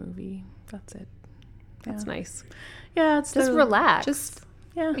nephews to a movie. That's it. That's nice. Yeah, it's Just relax. Just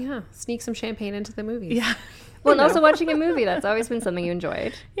yeah. sneak some champagne into the movies. Yeah. Well, and also watching a movie. That's always been something you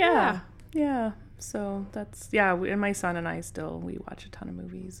enjoyed. Yeah. So that's, and my son and I we watch a ton of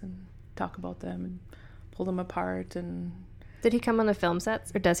movies and talk about them and pull them apart. And Did he come on the film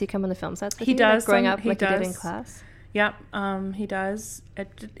sets, or does he come on the film sets with He you? does Like growing some- up he like you did in does. class? yeah, he does.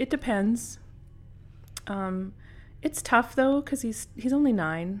 It depends. It's tough though, because he's only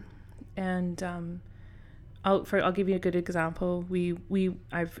 9, and I'll give you a good example.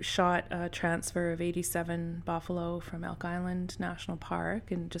 I've shot a transfer of 87 buffalo from Elk Island National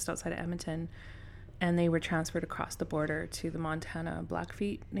Park and just outside of Edmonton, and they were transferred across the border to the Montana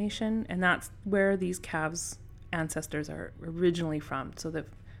Blackfeet Nation, and that's where these calves' ancestors are originally from. So the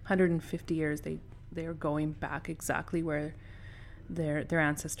 150 years they are going back exactly where their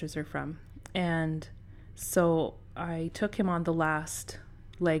ancestors are from. And so I took him on the last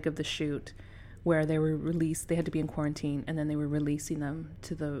leg of the shoot where they were released. They had to be in quarantine, and then they were releasing them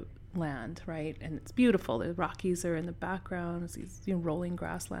to the land, right? And it's beautiful. The Rockies are in the background. It's these rolling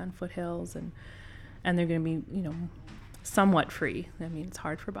grassland foothills, and they're going to be, somewhat free. I mean, it's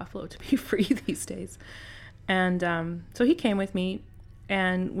hard for buffalo to be free these days. And so he came with me,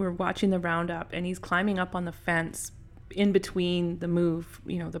 and we're watching the roundup, and he's climbing up on the fence in between the move,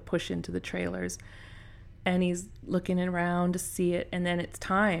 the push into the trailers. And he's looking around to see it. And then it's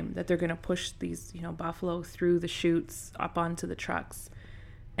time that they're going to push these, buffalo through the chutes up onto the trucks.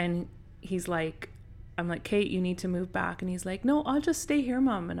 And I'm like, Kate, you need to move back. And he's like, no, I'll just stay here,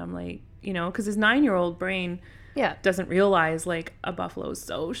 Mom. And I'm like, because his 9-year-old brain Yeah. doesn't realize like a buffalo is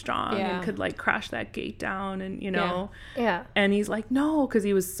so strong Yeah. and could like crash that gate down, and you know. Yeah. And he's like, no, because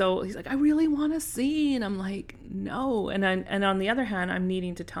he's like, I really want to see. And I'm like, no. And on the other hand, I'm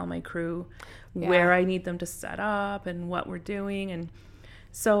needing to tell my crew where I need them to set up and what we're doing. And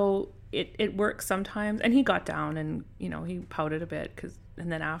so it works sometimes. And he got down and, you know, he pouted a bit and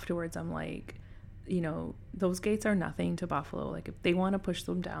then afterwards I'm like, you know, those gates are nothing to buffalo. Like if they want to push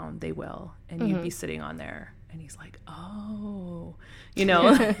them down, they will. And you'd be sitting on there. And he's like, oh, you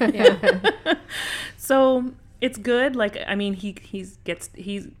know. So it's good. Like, I mean,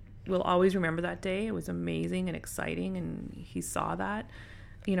 he will always remember that day. It was amazing and exciting, and he saw that.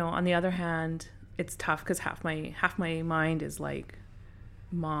 You know, on the other hand, it's tough because half my mind is like,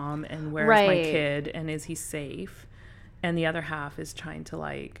 mom, and where's my kid, and is he safe? And the other half is trying to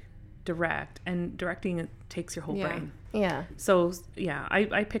like direct, and directing it takes your whole brain. Yeah. So yeah,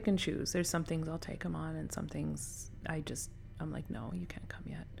 I pick and choose. There's some things I'll take him on, and some things I'm like, no, you can't come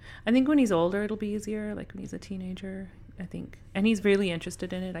yet. I think when he's older, it'll be easier. Like when he's a teenager, I think, and he's really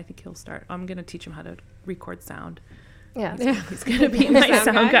interested in it. I think he'll start. I'm gonna teach him how to record sound. Yeah. He's gonna be my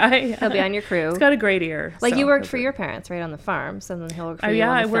sound guy. Yeah. He'll be on your crew. He's got a great ear. Like so you worked for your parents, right, on the farm, so then he'll work for you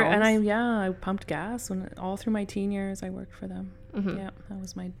on the films. I pumped gas all through my teen years. I worked for them. Yeah, that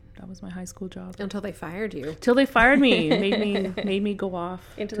was my high school job. Until they fired you. Till they fired me, made me go off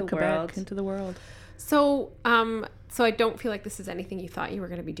into to the Quebec, world. into the world. So, so I don't feel like this is anything you thought you were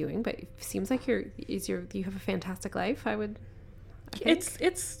going to be doing, but it seems like you have a fantastic life. I think.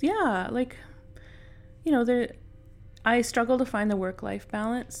 It's yeah, like, you know, I struggle to find the work-life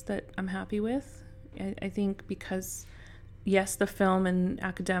balance that I'm happy with. I think because, yes, the film and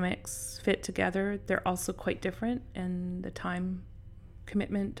academics fit together, they're also quite different, and the time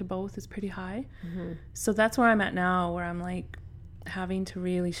commitment to both is pretty high. So that's where I'm at now, where I'm like having to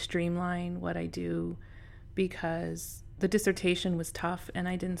really streamline what I do, because the dissertation was tough and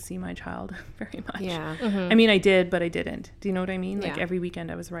I didn't see my child very much. Yeah. I mean, I did, but I didn't. Do you know what I mean? Like Yeah. every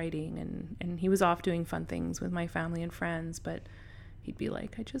weekend I was writing, and he was off doing fun things with my family and friends, but he'd be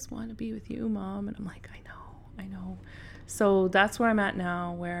like, I just want to be with you, Mom. And I'm like, I know. So that's where I'm at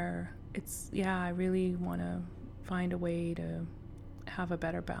now, where it's, I really want to find a way to have a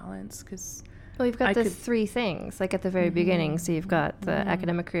better balance, because Well, you've got the three things, like at the very beginning. So you've got the Mm-hmm.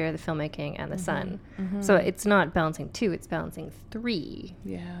 academic career, the filmmaking, and the son. So it's not balancing two, it's balancing three.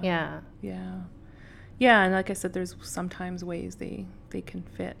 Yeah. And like I said, there's sometimes ways they can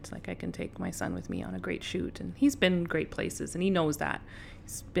fit. Like I can take my son with me on a great shoot, and he's been great places, and he knows that.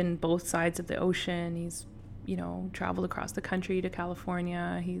 He's been both sides of the ocean. He's, you know, traveled across the country to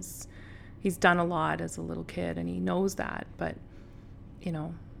California. He's done a lot as a little kid, and he knows that. But, you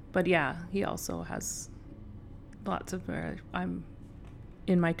know, yeah, he also has lots of I'm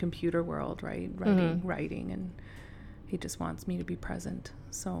in my computer world, right? Writing, and he just wants me to be present.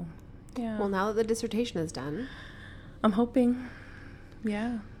 So, yeah. Well, now that the dissertation is done, I'm hoping.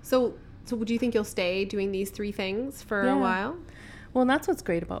 Yeah. So would you think you'll stay doing these three things for a while? Well, and that's what's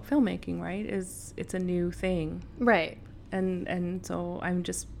great about filmmaking, right? Is it's a new thing. Right. And so I'm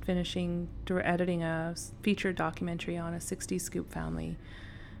just finishing editing a feature documentary on a 60s scoop family,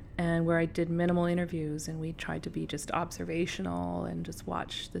 and where I did minimal interviews, and we tried to be just observational and just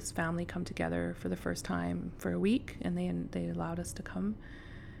watch this family come together for the first time for a week, and they allowed us to come.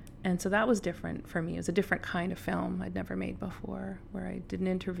 And so that was different for me. It was a different kind of film I'd never made before, where I didn't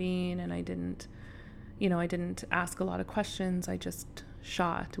intervene and I didn't ask a lot of questions. I just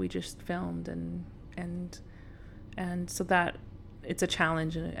shot. We just filmed, and so that it's a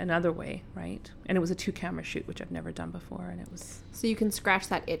challenge in another way, right? And it was a 2-camera shoot, which I've never done before, and it was... So you can scratch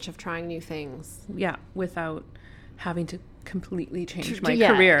that itch of trying new things. Yeah, without having to completely change my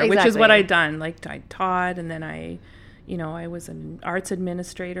Yeah, career, which is exactly. what I'd done. Like I taught, and then I was an arts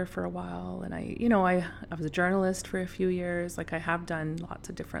administrator for a while, and I was a journalist for a few years. Like I have done lots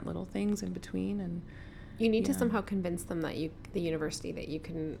of different little things in between, and You need to somehow convince them that the university, that you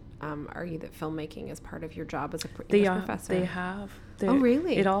can argue that filmmaking is part of your job as a English professor. They have. Oh,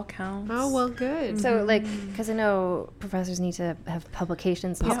 really? It all counts. Oh, well, good. So, like, because I know professors need to have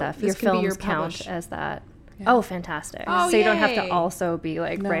publications and Yeah, stuff. this Your could be your films count publish. as that. Yeah. Oh, fantastic. Oh, so you don't have to yay. also be,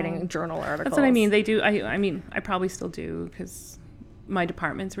 like, No. writing journal articles. That's what I mean. They do. I mean, I probably still do, because my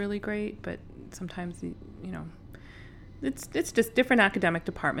department's really great, but sometimes, it's just different academic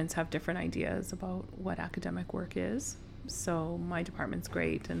departments have different ideas about what academic work is. So my department's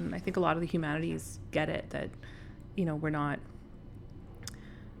great, and I think a lot of the humanities get it, that, we're not,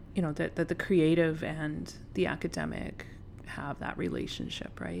 that the creative and the academic have that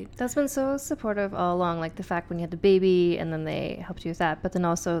relationship, right? That's been so supportive all along, like the fact when you had the baby and then they helped you with that, but then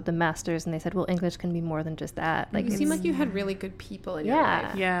also the masters and they said, well, English can be more than just that. Like You it's, seem like you had really good people in your Yeah.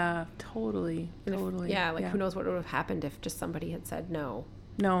 life. Yeah, totally. And if- Totally. yeah, like who knows what would have happened if just somebody had said no.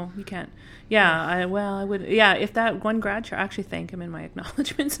 No, you can't. Yeah, I would. Yeah, if that one grad chair, I actually thank him in my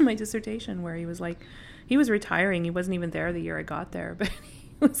acknowledgments in my dissertation, where he was like, he was retiring. He wasn't even there the year I got there, but he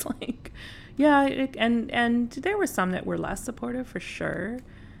was like, yeah, and there were some that were less supportive for sure.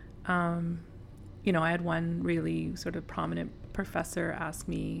 You know, I had one really sort of prominent professor ask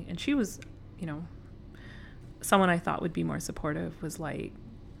me, and she was, you know, someone I thought would be more supportive, was like,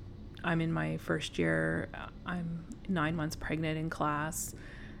 I'm in my first year, I'm 9 months pregnant in class,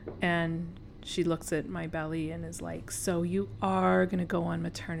 and she looks at my belly and is like, so you are going to go on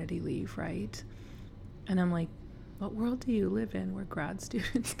maternity leave, right? And I'm like, what world do you live in where grad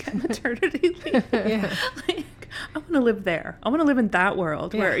students get maternity leave? Yeah. Like, I want to live there. I want to live in that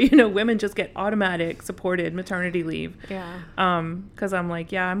world where, you know, women just get automatic supported maternity leave. Yeah. 'Cause I'm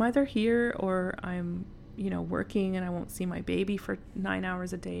like, yeah, I'm either here or I'm, you know, working and I won't see my baby for 9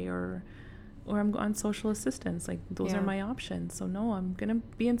 hours a day, or I'm on social assistance. Like, those Yeah. are my options. So no, I'm going to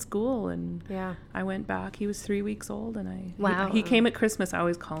be in school. And Yeah. I went back. He was 3 weeks old, and Wow. he came at Christmas. I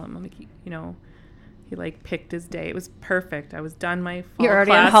always call him. I'm like, you know, he like picked his day. It was perfect. I was done my fall You're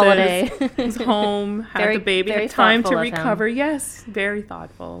already classes, on holiday. was home, had Very- the baby, very had time to thoughtful of him. recover. Yes, very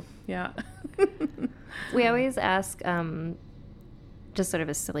thoughtful. Yeah. we always ask just sort of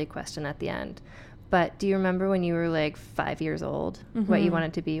a silly question at the end. But do you remember when you were like 5 years old, what you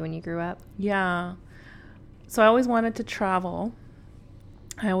wanted to be when you grew up? Yeah. So I always wanted to travel.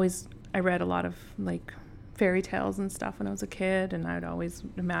 I read a lot of like fairy tales and stuff when I was a kid, and I'd always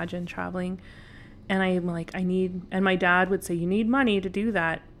imagine traveling. And I'm like, and my dad would say, you need money to do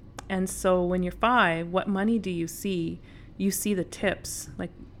that. And so when you're 5, what money do you see? You see the tips,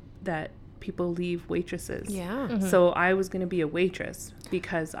 like that people leave waitresses. Yeah. So I was going to be a waitress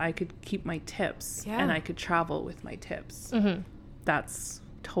because I could keep my tips Yeah. and I could travel with my tips. That's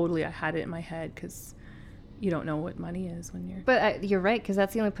totally, I had it in my head, because you don't know what money is when you're... But you're right, because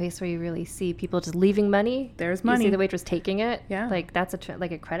that's the only place where you really see people just leaving money. There's You money. see the waitress taking it. Yeah. Like, that's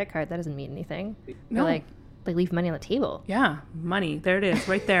like a credit card. That doesn't mean anything. No. Or like, they leave money on the table. Yeah, money. There it is,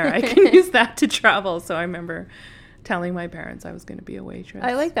 right there. I can use that to travel. So I remember telling my parents I was going to be a waitress.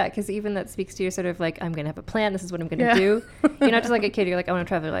 I like that, because even that speaks to your sort of like, I'm going to have a plan. This is what I'm going to Yeah. do. You're not just like a kid. You're like, I want to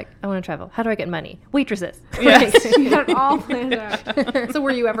travel. You're like, I want to travel. How do I get money? Waitresses. Yes. You had it all planned out. So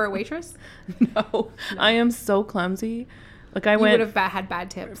were you ever a waitress? No, I am so clumsy. Like, I You would went have had bad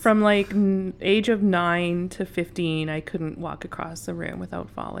tips. from like age of 9 to 15. I couldn't walk across the room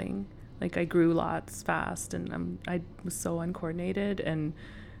without falling. Like, I grew lots fast, and I was so uncoordinated. And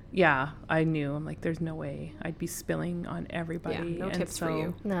yeah, I knew, I'm like, there's no way I'd be spilling on everybody. Yeah, no And tips for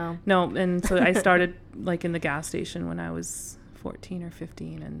you. No. No, and so I started like in the gas station when I was 14 or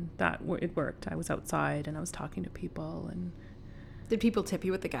 15, and it worked. I was outside and I was talking to people, and Did people tip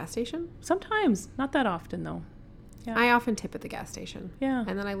you at the gas station? sometimes, not that often though. Yeah. I often tip at the gas station. Yeah.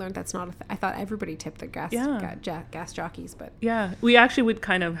 And then I learned that's not a I thought everybody tipped the gas Yeah. gas jockeys, but Yeah, we actually would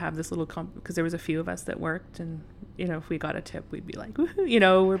kind of have this little because there was a few of us that worked, and you know, if we got a tip, we'd be like, woohoo, you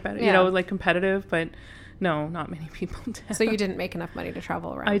know, we're better, you Yeah. know, like competitive. But no, not many people did. so you didn't make enough money to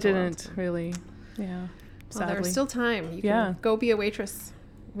travel around. I the world. didn't really. Yeah, Well, sadly. there's still time. You can Yeah. go be a waitress.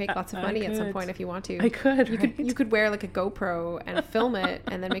 Make lots of I money at some could. point if you want to. I could. You right? could you could wear like a GoPro and film it,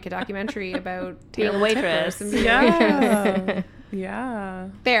 and then make a documentary about Being a terrible waitress. tippers and being a waitress. Yeah. Yeah.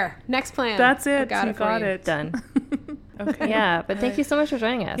 There, next plan. That's I it. got you it for got you. it. Done. Okay. Yeah, but thank you so much for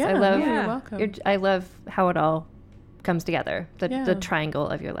joining us. I Yeah, love you're welcome. I love how it all comes together. The Yeah. triangle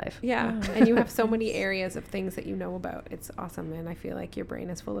of your life. Yeah, and you have so many areas of things that you know about. It's awesome, and I feel like your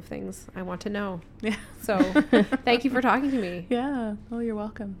brain is full of things I want to know. Yeah. So, thank you for talking to me. Yeah. Oh, you're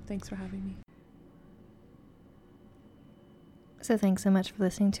welcome. Thanks for having me. So thanks so much for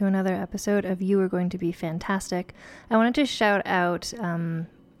listening to another episode of You Are Going to Be Fantastic. I wanted to shout out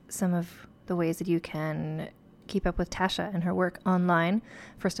some of the ways that you can keep up with Tasha and her work online.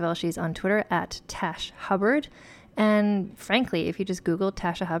 First of all, she's on Twitter at Tash Hubbard. And frankly, if you just Google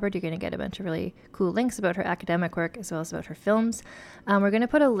Tasha Hubbard, you're going to get a bunch of really cool links about her academic work as well as about her films. We're going to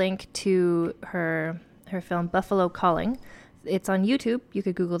put a link to her film Buffalo Calling. It's on YouTube. You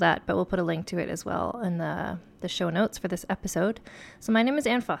could Google that, but we'll put a link to it as well in the show notes for this episode. So my name is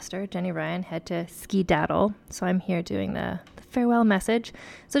Ann Foster. Jenny Ryan had to ski-daddle, so I'm here doing the farewell message.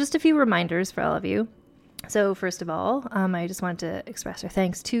 So just a few reminders for all of you. So first of all, I just wanted to express our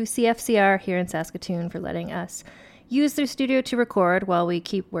thanks to CFCR here in Saskatoon for letting us use their studio to record while we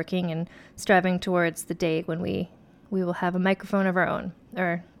keep working and striving towards the day when we we will have a microphone of our own,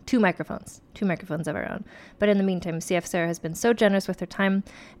 or two microphones of our own. But in the meantime, CFCR has been so generous with their time,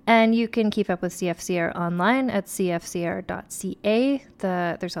 and you can keep up with CFCR online at cfcr.ca.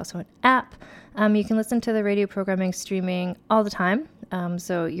 There's also an app. You can listen to the radio programming streaming all the time.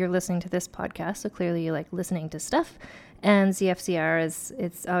 So you're listening to this podcast, so clearly you like listening to stuff. And CFCR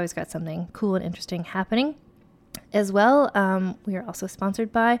it's always got something cool and interesting happening. As well, we are also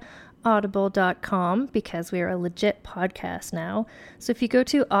sponsored by audible.com because we are a legit podcast now. So if you go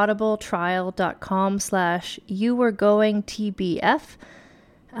to audibletrial.com/youweregoingtbf,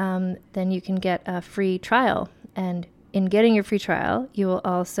 then you can get a free trial. And in getting your free trial, you will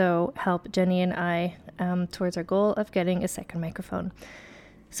also help Jenny and I towards our goal of getting a second microphone.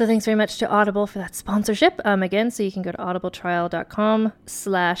 So thanks very much to Audible for that sponsorship. Again, so you can go to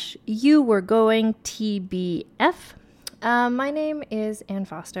audibletrial.com/youweregoingtbf. My name is Ann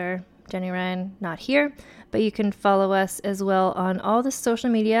Foster. Jenny Ryan, not here, but you can follow us as well on all the social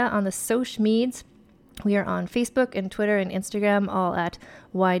media, on the social meds. We are on Facebook and Twitter and Instagram, all at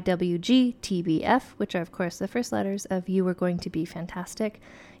YWGTBF, which are, of course, the first letters of You Were Going to Be Fantastic.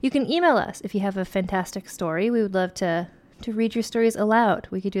 You can email us if you have a fantastic story. We would love to read your stories aloud.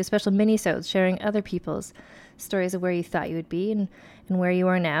 We could do a special mini-sode sharing other people's stories of where you thought you would be and where you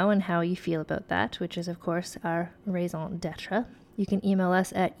are now and how you feel about that, which is, of course, our raison d'etre. You can email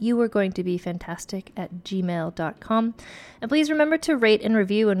us at youweregoingtobefantastic@gmail.com. And please remember to rate and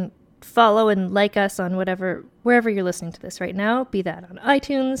review and follow and like us on wherever you're listening to this right now, be that on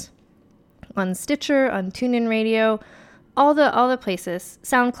iTunes, on Stitcher, on TuneIn Radio, all the places.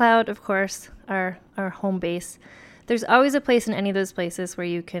 SoundCloud, of course, our home base. There's always a place in any of those places where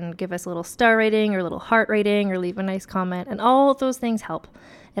you can give us a little star rating or a little heart rating or leave a nice comment, and all of those things help.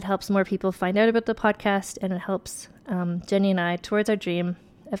 It helps more people find out about the podcast, and it helps Jenny and I towards our dream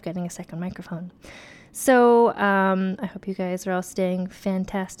of getting a second microphone. So I hope you guys are all staying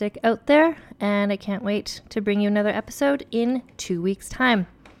fantastic out there, and I can't wait to bring you another episode in 2 weeks' time.